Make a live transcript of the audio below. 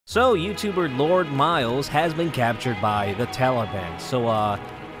So, YouTuber Lord Miles has been captured by the Taliban. So,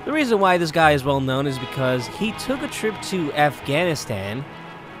 the reason why this guy is well known is because he took a trip to Afghanistan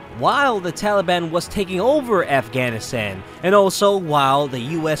while the Taliban was taking over Afghanistan, and also while the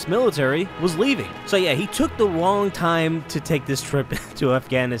US military was leaving. So yeah, he took the wrong time to take this trip to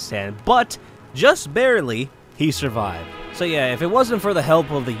Afghanistan, but just barely, he survived. So yeah, if it wasn't for the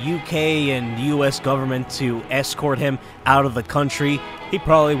help of the UK and US government to escort him out of the country, he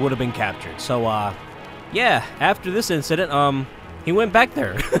probably would have been captured. So yeah, after this incident, he went back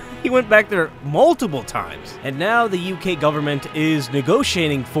there. He went back there multiple times. And now the UK government is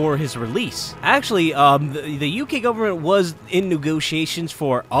negotiating for his release. Actually, the UK government was in negotiations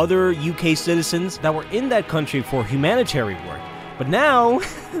for other UK citizens that were in that country for humanitarian work. But now,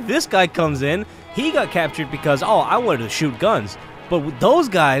 this guy comes in. He got captured because, oh, I wanted to shoot guns. But those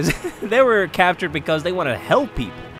guys, they were captured because they wanted to help people.